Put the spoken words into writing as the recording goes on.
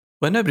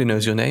where Nobody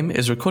Knows Your Name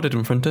is recorded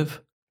in front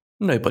of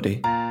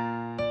nobody.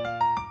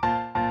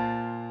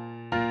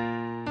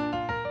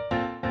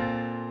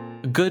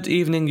 Good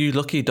evening, you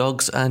lucky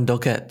dogs and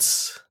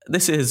dogettes.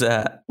 This is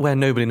Where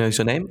Nobody Knows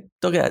Your Name.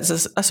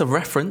 Dogettes, that's a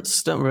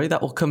reference, don't worry,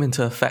 that will come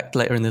into effect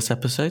later in this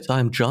episode.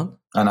 I'm John.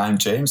 And I'm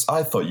James.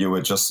 I thought you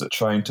were just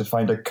trying to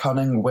find a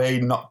cunning way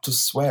not to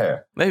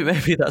swear.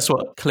 Maybe that's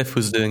what Cliff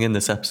was doing in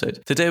this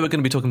episode. Today we're going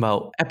to be talking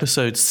about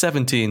episode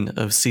 17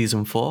 of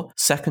season 4,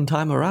 second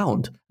time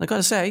around. I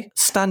gotta say,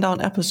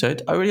 standout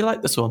episode. I really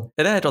like this one.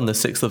 It aired on the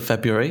 6th of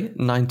February,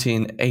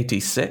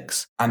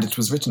 1986. And it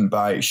was written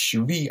by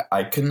Sheree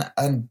Eichen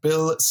and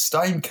Bill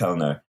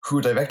Steinkellner.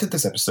 Who directed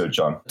this episode,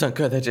 John? Don't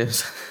go there,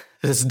 James.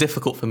 This is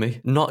difficult for me.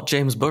 Not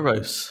James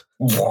Burrows.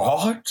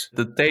 What?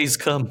 The days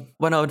come.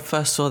 When I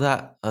first saw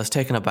that, I was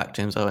taken aback,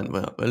 James. I went,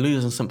 well, we're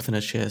losing something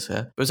at Cheers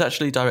here. It was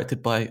actually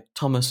directed by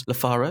Thomas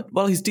LaFaro.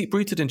 Well, he's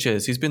deep-rooted in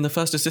Cheers. He's been the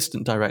first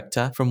assistant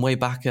director from way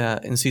back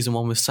in season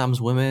 1 with Sam's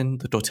Women,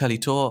 The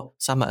Dortelli Tour,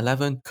 Sam at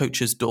 11,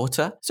 Coach's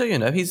Daughter. So,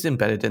 he's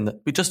embedded in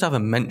that. We just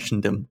haven't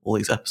mentioned him all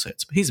these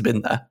episodes, but he's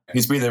been there.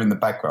 He's been there in the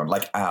background,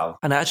 like Al.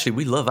 And actually,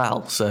 we love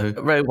Al, so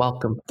very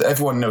welcome.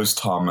 Everyone knows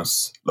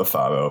Thomas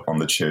LaFaro on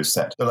the Cheers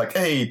set. They're like,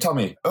 hey,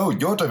 Tommy,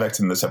 you're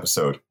directing this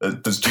episode.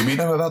 Does Jimmy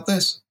know about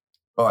this?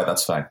 All right,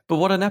 that's fine. But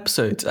what an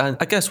episode. And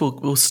I guess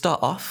we'll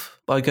start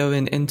off by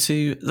going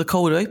into the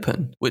cold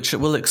open, which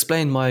will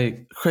explain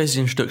my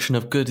crazy introduction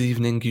of good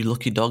evening, you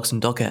lucky dogs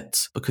and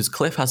dogettes, because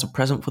Cliff has a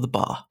present for the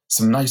bar.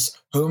 Some nice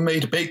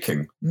homemade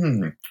baking.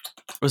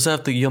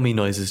 Reserve the yummy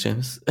noises,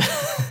 James,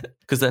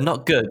 because they're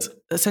not good.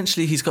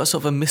 Essentially, he's got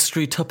sort of a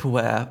mystery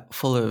Tupperware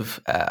full of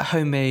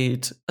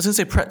homemade, I was going to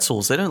say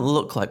pretzels. They don't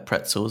look like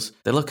pretzels.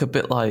 They look a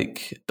bit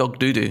like dog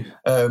doo-doo.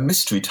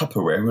 Mystery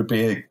Tupperware would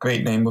be a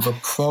great name of a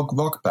prog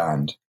rock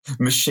band.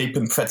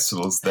 Misshapen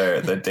Pretzels,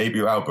 their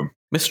debut album.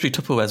 Mystery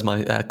Tupperware's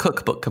my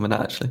cookbook coming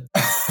out, actually.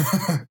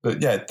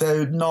 But yeah,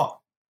 they're not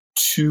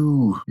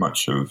too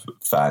much of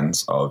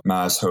fans of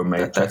Ma's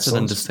homemade pretzels. That's an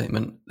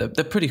understatement.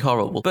 They're pretty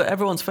horrible, but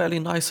everyone's fairly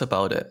nice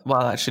about it.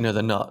 Well, actually, no,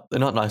 they're not. They're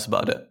not nice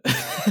about it.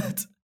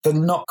 They're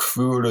not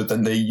crueler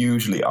than they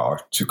usually are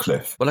to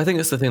Cliff. Well, I think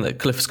it's the thing that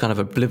Cliff's kind of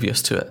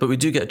oblivious to it. But we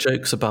do get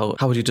jokes about,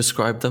 how would you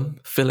describe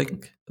them?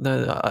 Filling?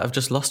 No, I've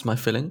just lost my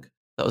filling.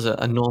 That was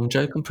a Norm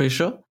joke, I'm pretty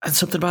sure. And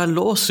something about a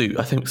lawsuit,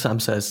 I think Sam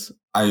says.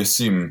 I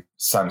assume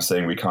Sam's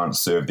saying we can't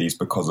serve these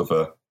because of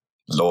a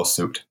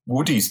lawsuit.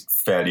 Woody's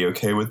fairly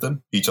okay with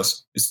them. He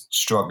just is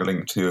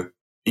struggling to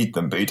eat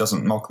them, but he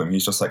doesn't mock them.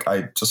 He's just like,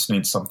 I just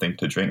need something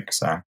to drink,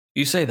 Sam.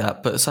 You say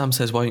that, but Sam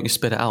says, why don't you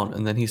spit it out?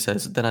 And then he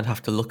says, then I'd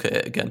have to look at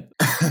it again.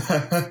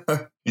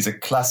 He's a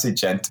classy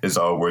gent, is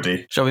our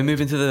Woody. Shall we move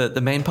into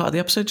the main part of the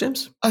episode,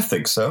 James? I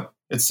think so.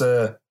 It's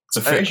a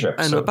Frasier episode.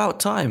 And about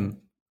time.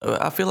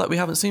 I feel like we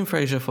haven't seen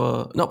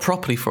Frasier not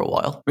properly for a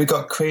while. We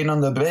got Crane on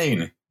the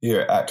Brain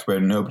here at Where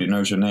Nobody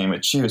Knows Your Name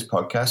at Cheers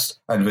podcast,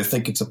 and we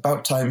think it's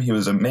about time he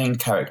was a main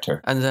character.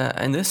 And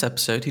in this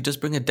episode, he does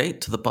bring a date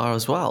to the bar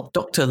as well.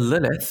 Dr.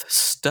 Lilith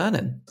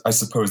Sternin. I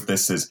suppose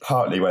this is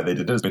partly why they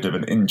did a bit of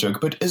an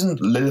in-joke, but isn't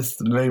Lilith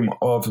the name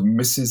of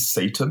Mrs.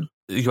 Satan?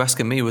 Are you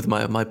asking me with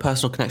my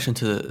personal connection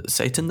to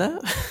Satan there?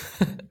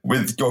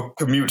 With your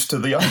commute to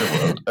the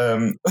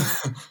underworld.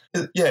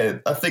 Yeah,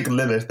 I think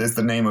Lilith is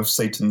the name of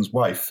Satan's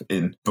wife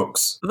in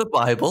books. The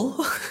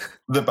Bible?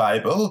 The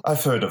Bible?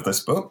 I've heard of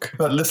this book.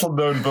 That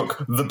little-known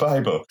book, The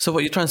Bible. So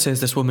what you're trying to say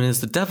is this woman is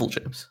the devil,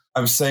 James?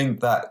 I'm saying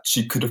that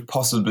she could have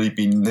possibly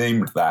been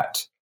named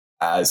that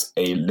as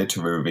a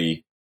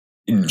literary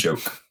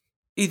in-joke.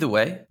 Either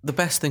way, the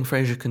best thing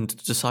Frasier can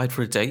decide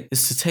for a date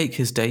is to take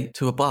his date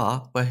to a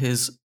bar where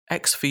his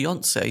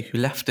ex-fiancée, who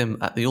left him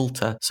at the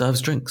altar,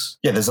 serves drinks.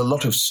 Yeah, there's a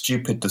lot of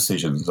stupid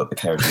decisions that the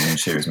characters in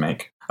Cheers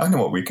make. I know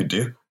what we could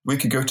do. We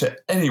could go to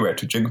anywhere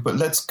to drink, but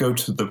let's go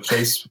to the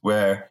place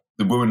where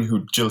the woman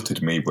who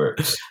jilted me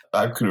works.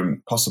 I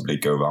couldn't possibly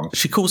go wrong.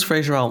 She calls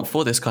Frasier out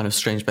for this kind of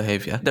strange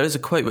behaviour. There is a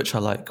quote which I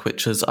like,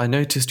 which is, I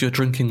noticed your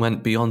drinking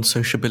went beyond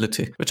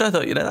sociability, which I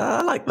thought,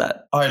 I like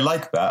that. I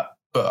like that,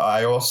 but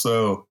I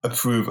also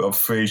approve of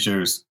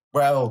Frasier's,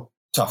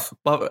 tough.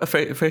 Well,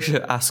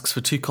 Frasier asks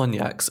for 2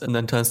 cognacs and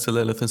then turns to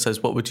Lilith and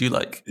says, what would you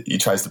like? He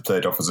tries to play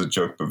it off as a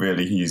joke, but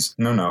really he's,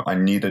 no, I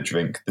need a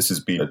drink. This has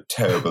been a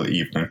terrible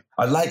evening.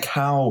 I like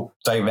how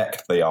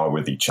direct they are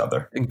with each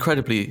other.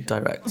 Incredibly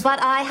direct.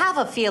 But I have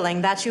a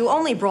feeling that you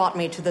only brought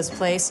me to this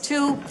place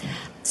to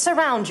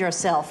surround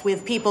yourself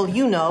with people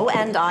you know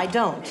and I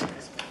don't.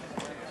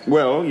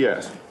 Well,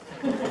 yes.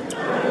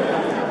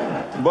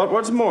 But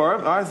what's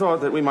more, I thought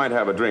that we might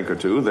have a drink or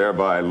two,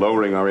 thereby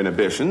lowering our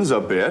inhibitions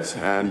a bit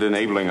and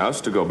enabling us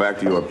to go back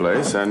to your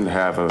place and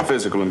have a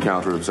physical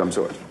encounter of some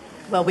sort.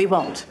 Well, we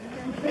won't.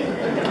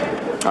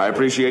 I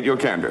appreciate your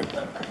candor.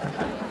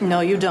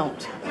 No, you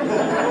don't.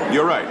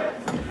 You're right.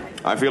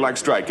 I feel like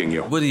striking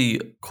you. Woody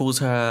calls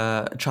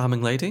her a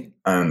charming lady.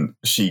 And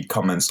she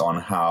comments on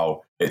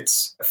how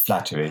it's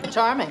flattery.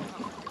 Charming.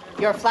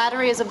 Your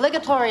flattery is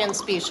obligatory and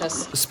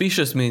specious.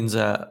 Specious means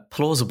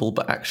plausible,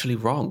 but actually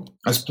wrong.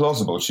 It's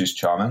plausible she's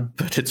charming.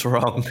 But it's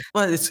wrong.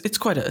 Well, it's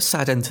quite a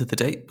sad end to the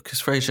date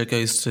because Frasier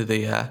goes to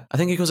the, I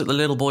think he calls it the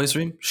little boy's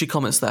room. She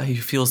comments that he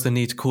feels the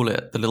need to call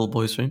it the little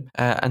boy's room.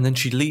 And then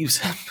she leaves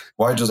him.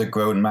 Why does a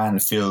grown man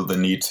feel the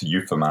need to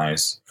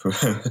euphemize?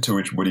 To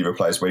which Woody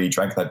replies, well, he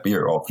drank that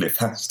beer awfully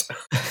fast.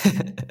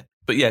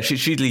 But yeah,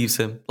 she leaves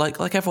him,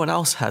 like everyone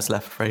else has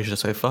left Frasier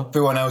so far.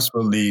 Everyone else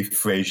will leave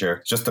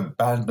Frasier, just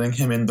abandoning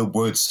him in the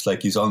woods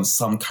like he's on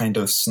some kind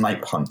of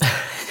snipe hunt.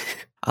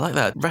 I like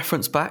that.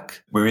 Reference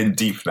back. We're in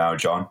deep now,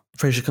 John.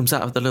 Frasier comes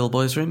out of the little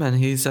boy's room and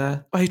he's,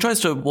 he tries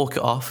to walk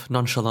it off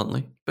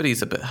nonchalantly, but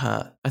he's a bit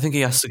hurt. I think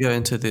he has to go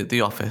into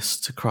the office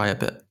to cry a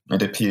bit.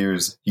 It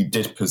appears he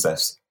did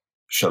possess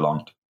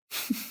chalant.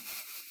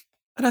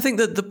 And I think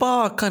that the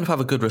bar kind of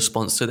have a good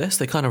response to this.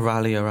 They kind of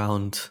rally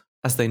around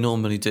as they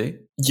normally do.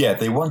 Yeah,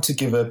 they want to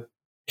give a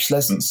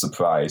pleasant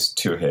surprise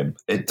to him.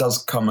 It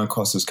does come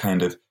across as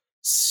kind of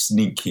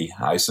sneaky,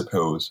 I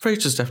suppose.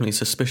 Frasier's definitely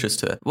suspicious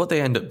to it. What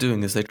they end up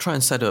doing is they try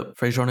and set up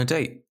Frasier on a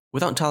date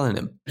without telling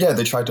him. Yeah,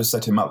 they try to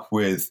set him up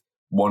with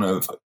one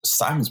of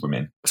Sam's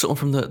women. Someone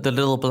from the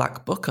Little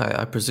Black Book,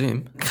 I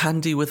presume.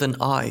 Candy with an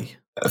I.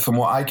 From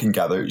what I can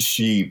gather,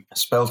 she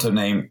spelled her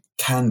name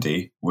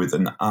Candy with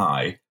an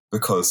I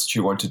because she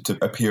wanted to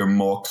appear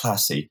more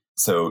classy.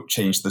 So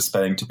changed the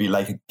spelling to be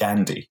like a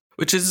Gandhi.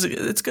 Which is,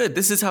 it's good.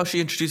 This is how she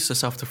introduced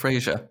herself to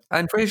Frasier.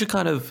 And Frasier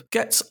kind of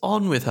gets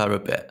on with her a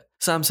bit.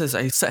 Sam says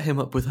I set him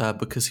up with her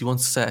because he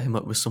wants to set him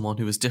up with someone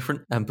who was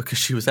different and because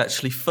she was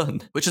actually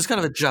fun, which is kind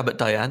of a jab at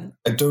Diane.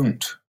 I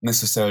don't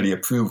necessarily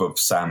approve of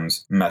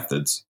Sam's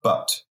methods,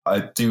 but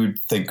I do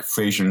think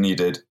Frasier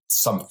needed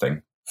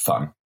something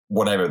fun,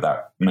 whatever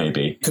that may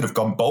be. Could have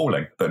gone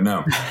bowling, but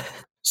no.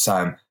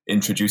 Sam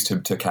introduced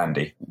him to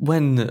Candy.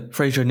 When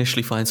Frasier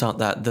initially finds out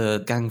that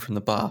the gang from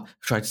the bar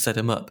tried to set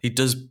him up, he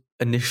does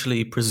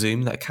initially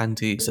presume that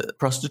Candy is a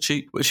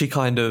prostitute, which he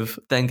kind of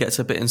then gets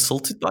a bit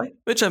insulted by,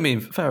 which, I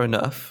mean, fair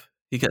enough.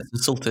 He gets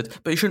insulted,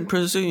 but you shouldn't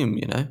presume,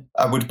 you know?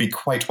 That would be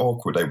quite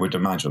awkward, I would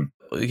imagine.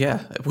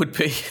 Yeah, it would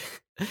be.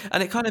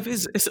 And it kind of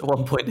is at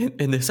one point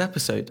in this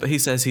episode. But he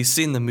says he's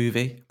seen the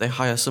movie. They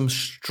hire some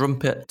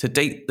strumpet to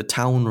date the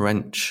town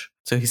wench.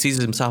 So he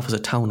sees himself as a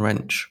town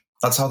wench.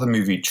 That's how the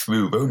movie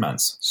True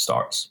Romance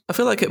starts. I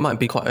feel like it might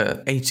be quite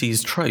an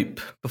 80s trope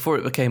before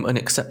it became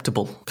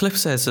unacceptable. Cliff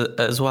says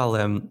as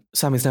well,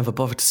 Sammy's never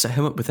bothered to set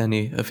him up with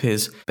any of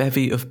his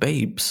bevy of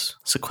babes.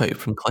 It's a quote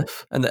from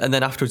Cliff. And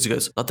then afterwards he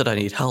goes, not that I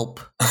need help.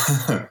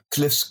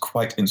 Cliff's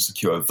quite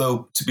insecure,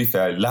 though, to be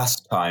fair,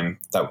 last time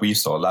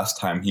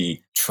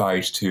he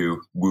tried to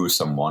woo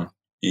someone,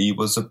 he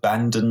was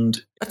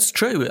abandoned. That's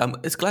true.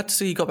 It's glad to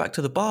see he got back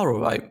to the bar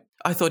all right.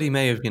 I thought he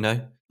may have,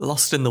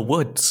 lost in the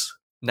woods.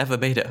 Never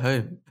made it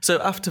home. So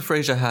after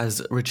Frasier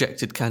has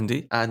rejected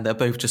Candy and they're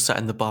both just sat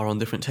in the bar on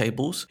different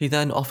tables, he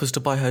then offers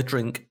to buy her a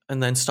drink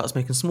and then starts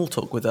making small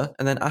talk with her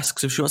and then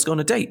asks if she wants to go on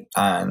a date.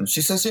 And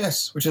she says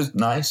yes, which is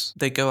nice.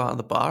 They go out of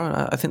the bar and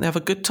I think they have a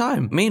good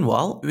time.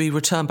 Meanwhile, we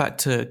return back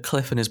to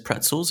Cliff and his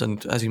pretzels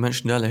and, as you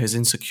mentioned earlier, his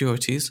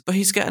insecurities. But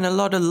he's getting a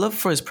lot of love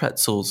for his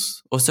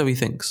pretzels, or so he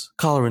thinks.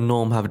 Carla and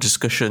Norm have a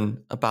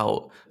discussion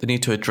about the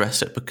need to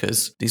address it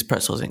because these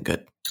pretzels ain't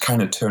good.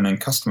 Kind of turning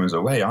customers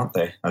away, aren't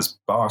they, as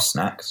bar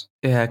snacks?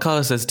 Yeah,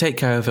 Carla says, take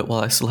care of it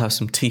while I still have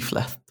some teeth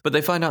left. But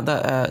they find out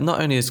that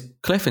not only is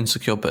Cliff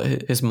insecure,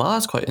 but his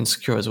ma's quite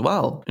insecure as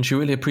well. And she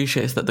really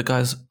appreciates that the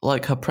guys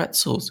like her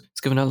pretzels.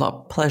 It's given her a lot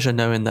of pleasure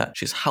knowing that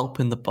she's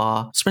helping the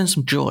bar spread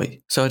some joy.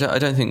 So I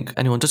don't think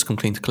anyone does come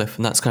clean to Cliff,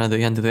 and that's kind of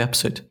the end of the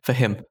episode for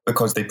him.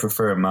 Because they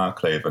prefer Ma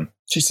Claven.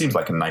 She seems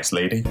like a nice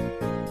lady.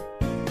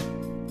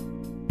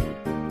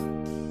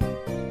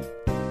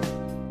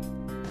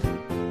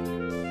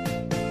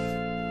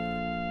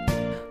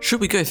 Should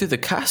we go through the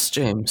cast,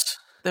 James?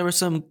 There are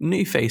some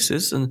new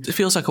faces, and it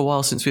feels like a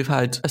while since we've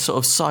had a sort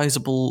of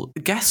sizable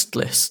guest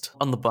list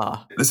on the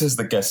bar. This is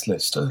the guest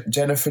list.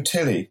 Jennifer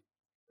Tilly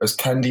as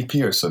Candy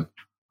Pearson.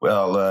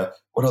 Well,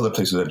 what other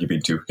places have you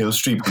been to? Hill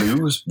Street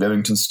Blues,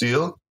 Remington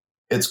Steele,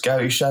 It's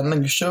Gary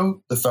Shandling's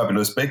Show, The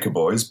Fabulous Baker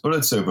Boys,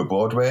 Bullets Over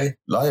Broadway,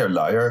 Liar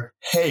Liar,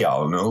 Hey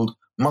Arnold,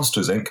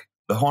 Monsters Inc.,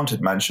 The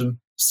Haunted Mansion,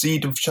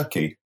 Seed of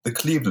Chucky, The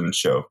Cleveland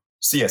Show,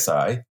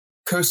 CSI,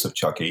 Curse of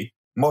Chucky,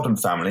 Modern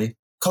Family,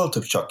 Cult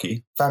of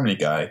Chucky, Family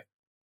Guy,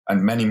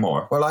 and many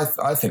more. Well,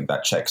 I think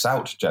that checks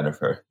out,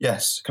 Jennifer.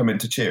 Yes, come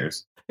into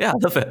Cheers. Yeah, I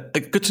love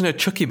it. Good to know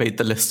Chucky made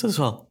the list as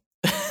well.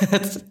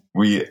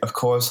 We, of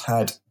course,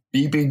 had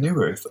Bebe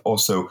Neuwirth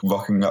also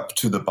rocking up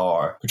to the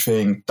bar,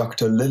 portraying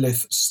Dr.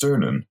 Lilith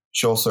Sternon.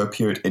 She also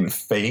appeared in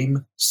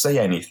Fame, Say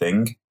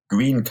Anything,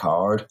 Green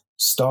Card,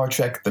 Star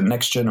Trek The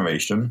Next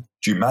Generation,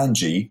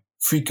 Jumanji,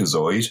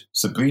 Freakazoid,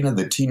 Sabrina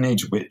the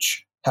Teenage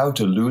Witch, How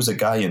to Lose a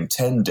Guy in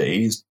 10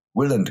 Days,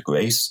 Will and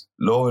Grace,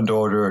 Law and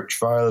Order,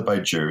 Trial by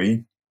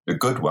Jury, The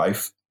Good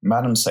Wife,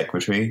 Madam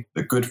Secretary,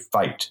 The Good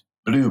Fight,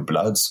 Blue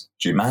Bloods,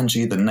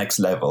 Jumanji The Next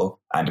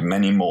Level, and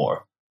many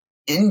more.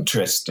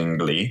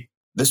 Interestingly,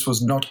 this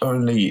was not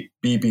only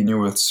Bebe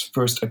Neuwirth's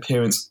first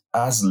appearance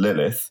as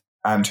Lilith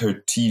and her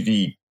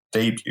TV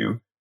debut,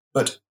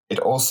 but it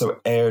also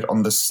aired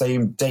on the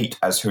same date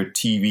as her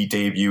TV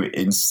debut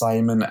in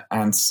Simon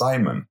and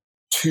Simon.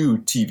 2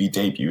 TV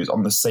debuts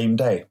on the same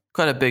day.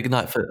 Quite a big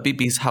night for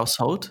BB's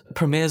household.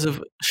 Premieres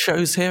of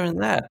shows here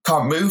and there.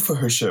 Can't move for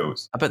her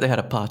shows. I bet they had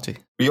a party.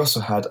 We also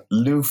had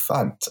Lou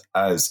Fant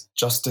as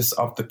Justice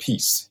of the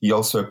Peace. He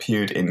also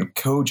appeared in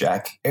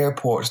Kojak,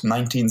 Airport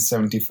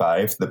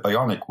 1975, The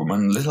Bionic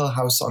Woman, Little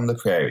House on the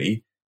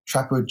Prairie,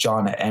 Trapper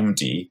John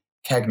MD,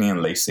 Cagney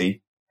and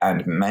Lacey,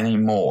 and many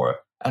more.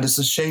 And it's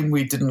a shame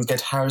we didn't get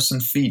Harrison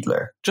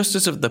Fiedler.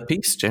 Justice of the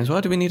Peace, James.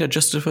 Why do we need a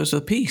Justice of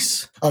the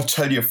Peace? I'll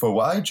tell you for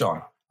why,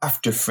 John.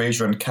 After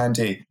Frasier and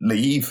Candy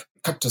leave,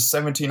 cut to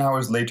 17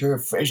 hours later,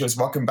 Frasier's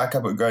walking back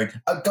up and going,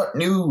 I've got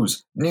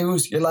news.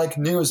 News? You like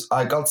news?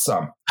 I got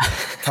some.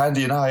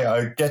 Candy and I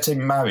are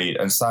getting married.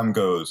 And Sam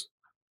goes,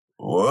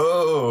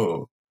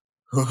 whoa.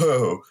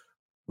 Whoa.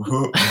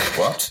 Whoa.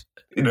 What?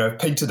 I've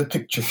painted a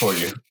picture for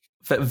you.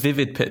 That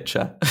vivid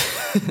picture.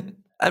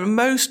 And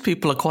most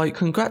people are quite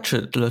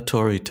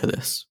congratulatory to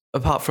this.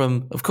 Apart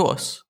from, of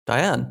course,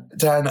 Diane.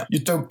 Dan, you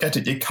don't get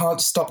it. You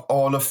can't stop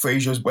all of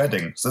Frasier's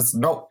weddings.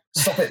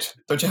 Stop it.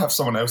 Don't you have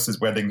someone else's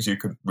weddings you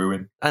could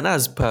ruin? And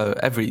as per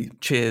every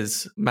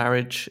Cheers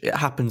marriage, it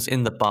happens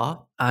in the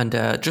bar. And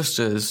just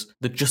as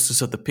the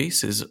Justice of the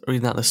Peace is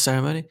reading out the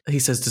ceremony, he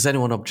says, does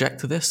anyone object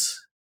to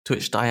this? To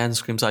which Diane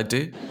screams, I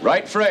do.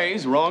 Right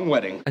phrase, wrong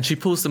wedding. And she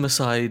pulls them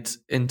aside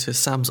into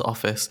Sam's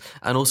office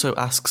and also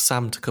asks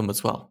Sam to come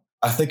as well.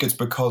 I think it's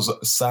because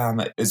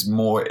Sam is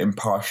more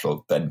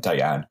impartial than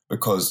Diane,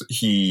 because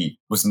he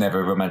was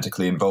never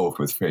romantically involved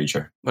with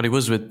Frasier. But he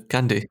was with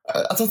Candy.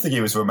 I don't think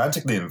he was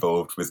romantically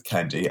involved with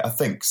Candy. I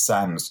think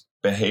Sam's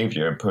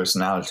behaviour and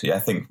personality, I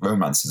think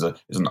romance is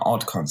an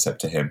odd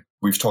concept to him.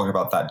 We've talked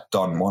about that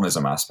Don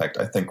Monism aspect.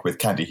 I think with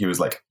Candy, he was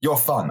like, you're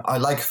fun. I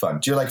like fun.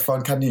 Do you like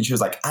fun, Candy? And she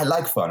was like, I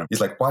like fun. He's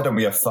like, why don't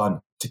we have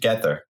fun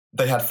together?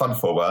 They had fun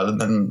for a while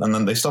and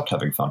then they stopped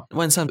having fun.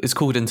 When Sam is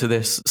called into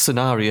this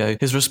scenario,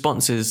 his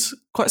response is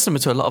quite similar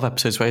to a lot of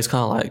episodes where he's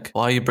kind of like,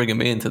 why are you bringing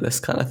me into this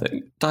kind of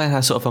thing? Diane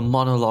has sort of a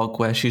monologue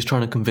where she's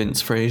trying to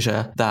convince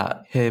Frasier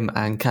that him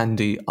and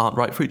Candy aren't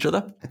right for each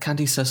other. And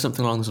Candy says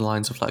something along the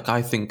lines of like,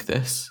 I think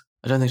this.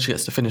 I don't think she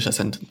gets to finish her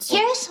sentence.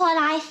 Here's what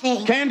I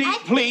think. Candy,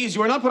 please,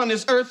 you are not put on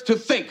this earth to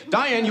think.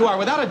 Diane, you are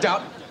without a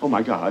doubt. Oh,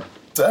 my God.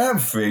 Damn,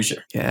 Frasier.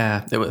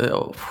 Yeah, it was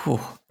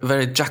a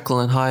very Jekyll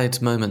and Hyde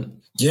moment.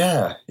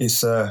 Yeah, we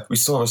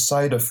saw a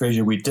side of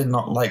Frasier we did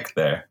not like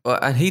there. Well,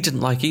 and he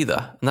didn't like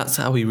either. And that's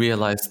how we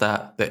realised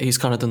that he's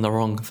kind of done the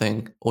wrong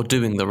thing or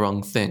doing the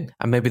wrong thing.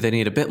 And maybe they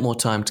need a bit more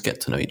time to get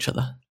to know each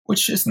other.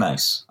 Which is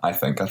nice, I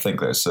think. I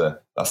think that's the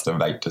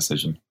right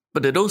decision.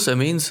 But it also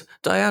means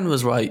Diane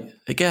was right.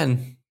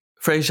 Again,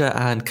 Frasier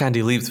and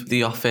Candy leave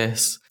the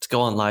office to go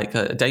on like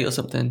a date or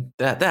something.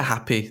 They're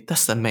happy.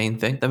 That's the main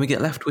thing. Then we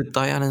get left with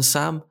Diane and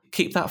Sam.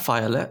 Keep that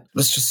fire lit.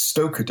 Let's just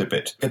stoke it a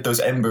bit. Get those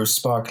embers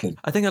sparkling.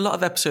 I think a lot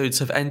of episodes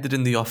have ended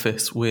in the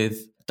office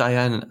with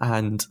Diane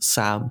and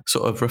Sam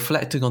sort of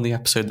reflecting on the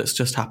episode that's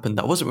just happened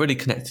that wasn't really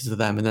connected to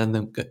them, and then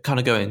them kind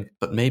of going,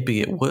 but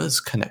maybe it was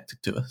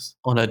connected to us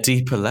on a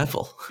deeper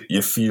level.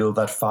 You feel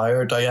that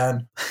fire,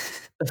 Diane?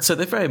 So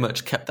they very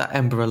much kept that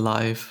ember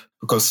alive.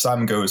 Because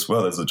Sam goes,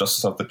 well, there's a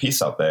Justice of the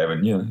Peace out there,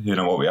 and you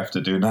know what we have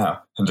to do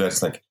now. And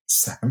Diane's like,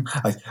 Sam,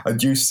 are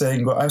you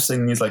saying what I'm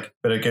saying? He's like,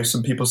 better give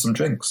some people some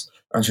drinks.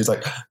 And she's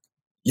like,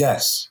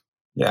 yes,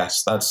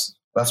 that's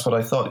what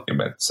I thought you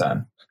meant,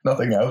 Sam.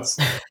 Nothing else.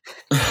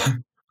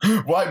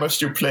 Why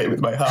must you play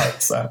with my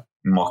heart, Sam?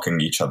 Mocking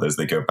each other as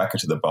they go back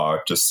into the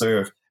bar to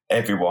serve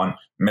everyone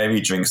merry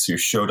drinks who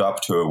showed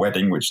up to a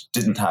wedding which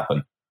didn't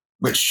happen.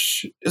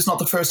 Which is not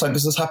the first time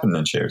this has happened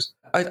in Cheers.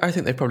 I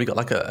think they probably got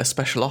like a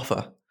special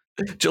offer.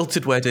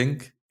 Jilted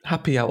wedding,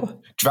 happy hour.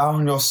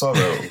 Drown your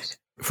sorrows.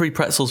 Free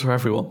pretzels for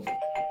everyone.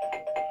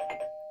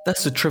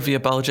 That's the trivia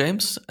bell,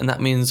 James, and that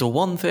means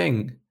one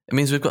thing. It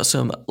means we've got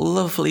some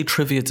lovely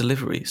trivia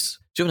deliveries.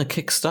 Do you want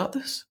to kickstart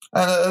this?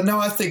 No,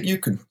 I think you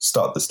can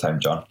start this time,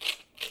 John.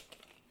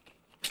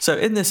 So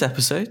in this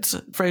episode,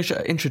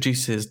 Frasier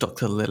introduces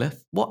Dr.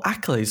 Lilith. What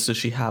accolades does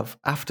she have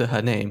after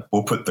her name?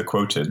 We'll put the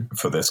quote in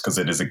for this because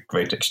it is a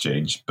great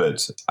exchange,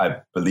 but I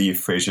believe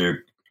Frasier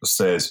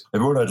says,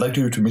 everyone, I'd like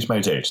you to meet my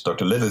date,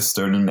 Dr. Lilith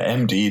Sternin,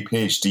 MD,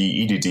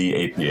 PhD, EDD,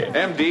 APA.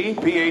 MD,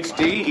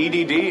 PhD,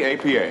 EDD,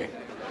 APA.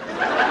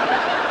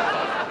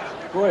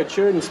 Boy, it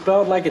sure isn't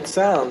spelled like it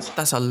sounds.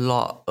 That's a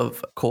lot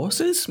of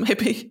courses,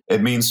 maybe?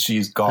 It means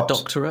she's got a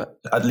doctorate?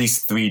 At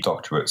least 3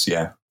 doctorates,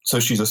 yeah. So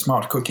she's a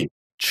smart cookie.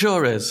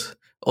 Sure is.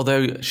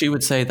 Although she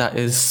would say that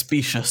is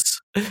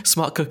specious.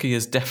 Smart cookie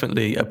is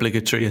definitely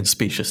obligatory and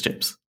specious,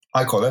 James.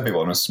 I call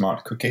everyone a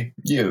smart cookie.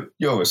 You're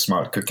a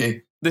smart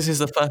cookie. This is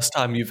the first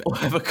time you've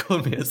ever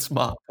called me a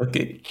smart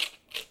cookie.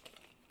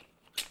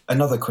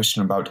 Another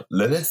question about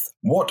Lilith.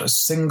 What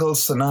single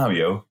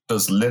scenario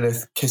does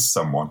Lilith kiss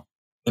someone?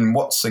 In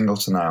what single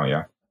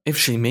scenario? If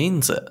she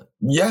means it.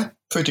 Yeah,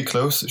 pretty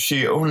close.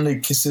 She only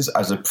kisses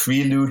as a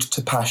prelude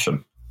to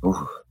passion.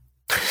 Ooh.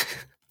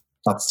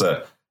 That's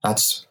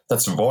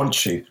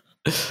raunchy.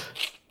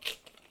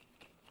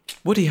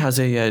 Woody has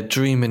a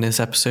dream in this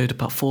episode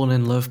about falling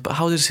in love, but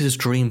how does his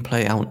dream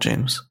play out,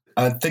 James?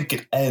 I think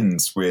it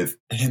ends with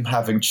him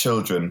having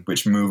children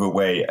which move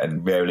away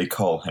and rarely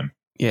call him.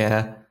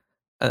 Yeah.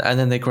 And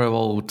then they grow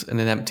old in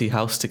an empty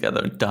house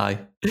together and die.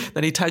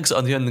 Then he tags it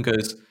on the end and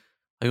goes,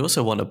 I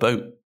also want a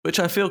boat, which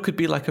I feel could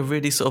be like a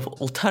really sort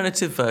of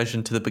alternative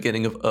version to the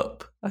beginning of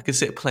Up. I could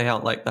see it play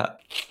out like that.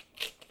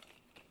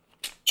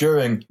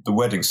 During the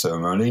wedding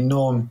ceremony,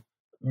 Norm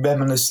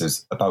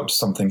reminisces about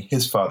something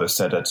his father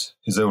said at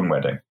his own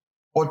wedding.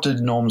 What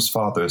did Norm's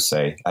father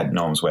say at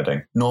Norm's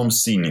wedding? Norm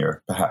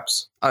Sr.,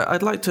 perhaps.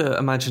 I'd like to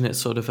imagine it's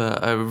sort of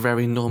a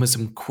very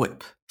Normism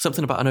quip.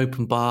 Something about an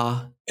open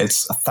bar.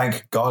 It's,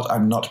 thank God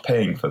I'm not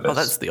paying for this. Oh,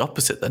 that's the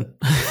opposite then.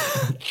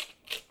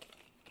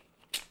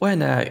 When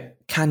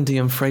Candy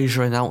and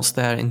Frasier announce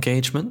their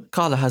engagement,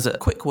 Carla has a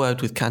quick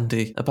word with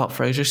Candy about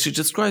Frasier. She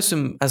describes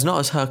him as not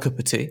as her cup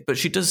of tea, but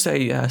she does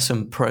say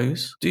some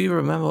pros. Do you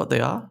remember what they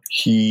are?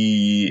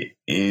 He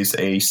is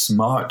a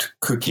smart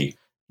cookie.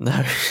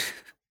 No.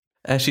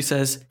 She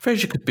says,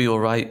 Frasier could be all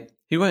right.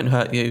 He won't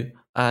hurt you,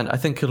 and I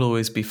think he'll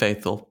always be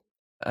faithful.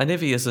 And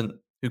if he isn't,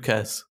 who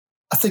cares?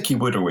 I think he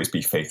would always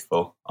be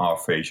faithful, our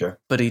Frasier.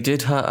 But he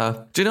did hurt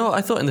her. Do you know what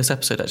I thought in this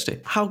episode, actually?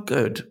 How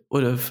good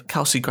would have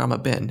Kelsey Grammer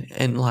been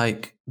in,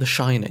 like, The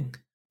Shining?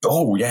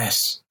 Oh,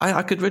 yes.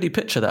 I could really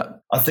picture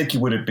that. I think he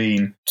would have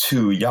been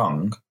too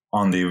young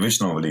on the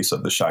original release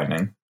of The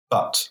Shining.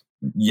 But,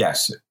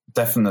 yes,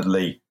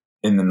 definitely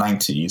in the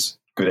 90s,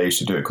 good age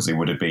to do it because he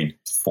would have been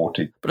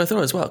 40. But I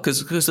thought as well,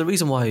 because the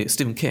reason why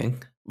Stephen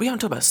King... We haven't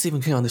talked about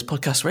Stephen King on this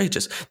podcast for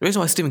ages. The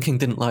reason why Stephen King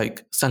didn't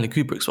like Stanley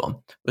Kubrick's one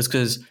was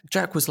because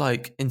Jack was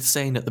like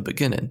insane at the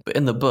beginning, but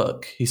in the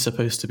book, he's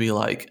supposed to be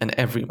like an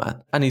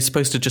everyman. And he's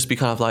supposed to just be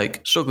kind of like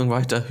struggling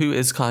writer who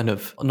is kind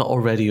of not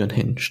already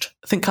unhinged.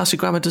 I think Kelsey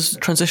Grammer does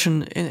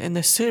transition in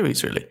this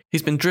series, really.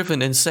 He's been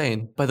driven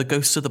insane by the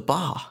ghosts of the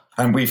bar.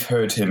 And we've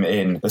heard him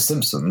in The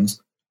Simpsons,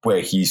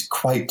 where he's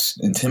quite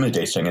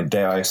intimidating and,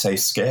 dare I say,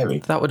 scary.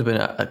 That would have been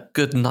a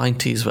good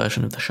 90s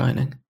version of The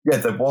Shining. Yeah,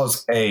 there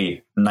was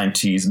a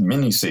 90s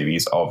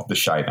miniseries of The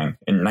Shining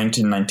in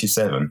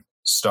 1997,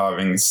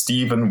 starring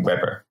Steven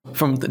Weber.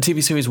 From the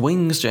TV series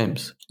Wings,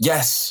 James.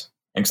 Yes,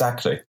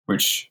 exactly.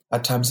 Which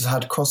at times has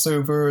had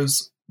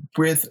crossovers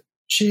with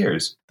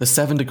Cheers. The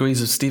 7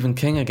 Degrees of Stephen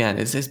King again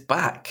is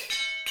back.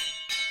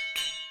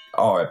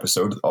 Our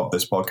episode of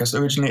this podcast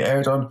originally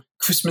aired on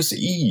Christmas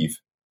Eve,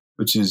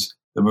 which is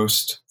the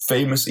most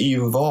famous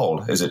Eve of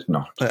all, is it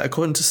not?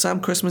 According to Sam,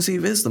 Christmas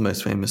Eve is the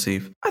most famous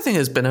Eve. I think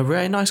it's been a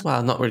very nice,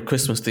 well, not really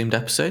Christmas-themed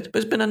episode,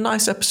 but it's been a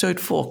nice episode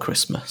for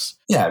Christmas.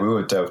 Yeah, we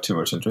won't delve too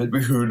much into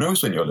it. Who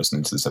knows when you're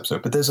listening to this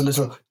episode, but there's a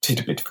little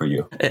tidbit for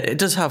you. It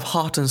does have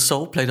Heart and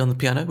Soul played on the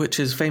piano, which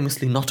is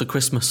famously not a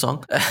Christmas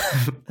song.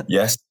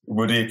 Yes,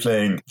 Woody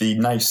playing the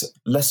nice,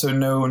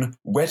 lesser-known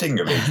wedding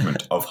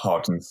arrangement of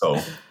Heart and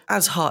Soul.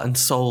 As Heart and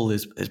Soul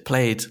is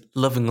played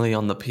lovingly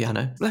on the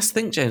piano, let's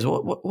think, James,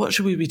 what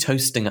should we be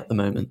toasting at the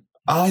moment?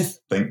 I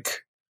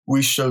think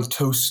we shall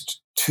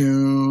toast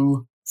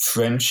to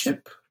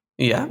friendship.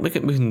 Yeah, we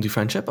can do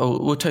friendship.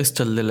 We'll toast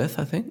to Lilith,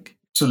 I think.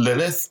 To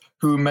Lilith,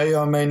 who may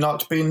or may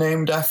not be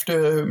named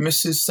after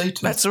Mrs.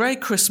 Satan. That's a very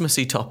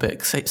Christmassy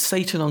topic.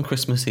 Satan on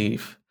Christmas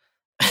Eve.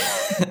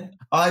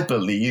 I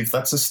believe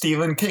that's a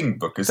Stephen King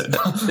book, is it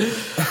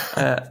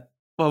not?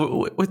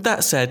 Well, with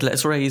that said,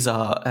 let's raise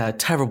our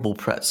terrible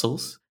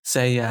pretzels.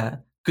 Say,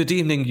 good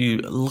evening, you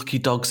lucky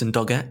dogs and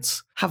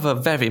dogettes. Have a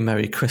very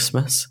Merry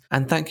Christmas.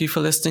 And thank you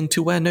for listening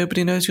to Where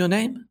Nobody Knows Your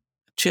Name.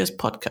 Cheers,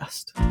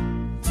 podcast.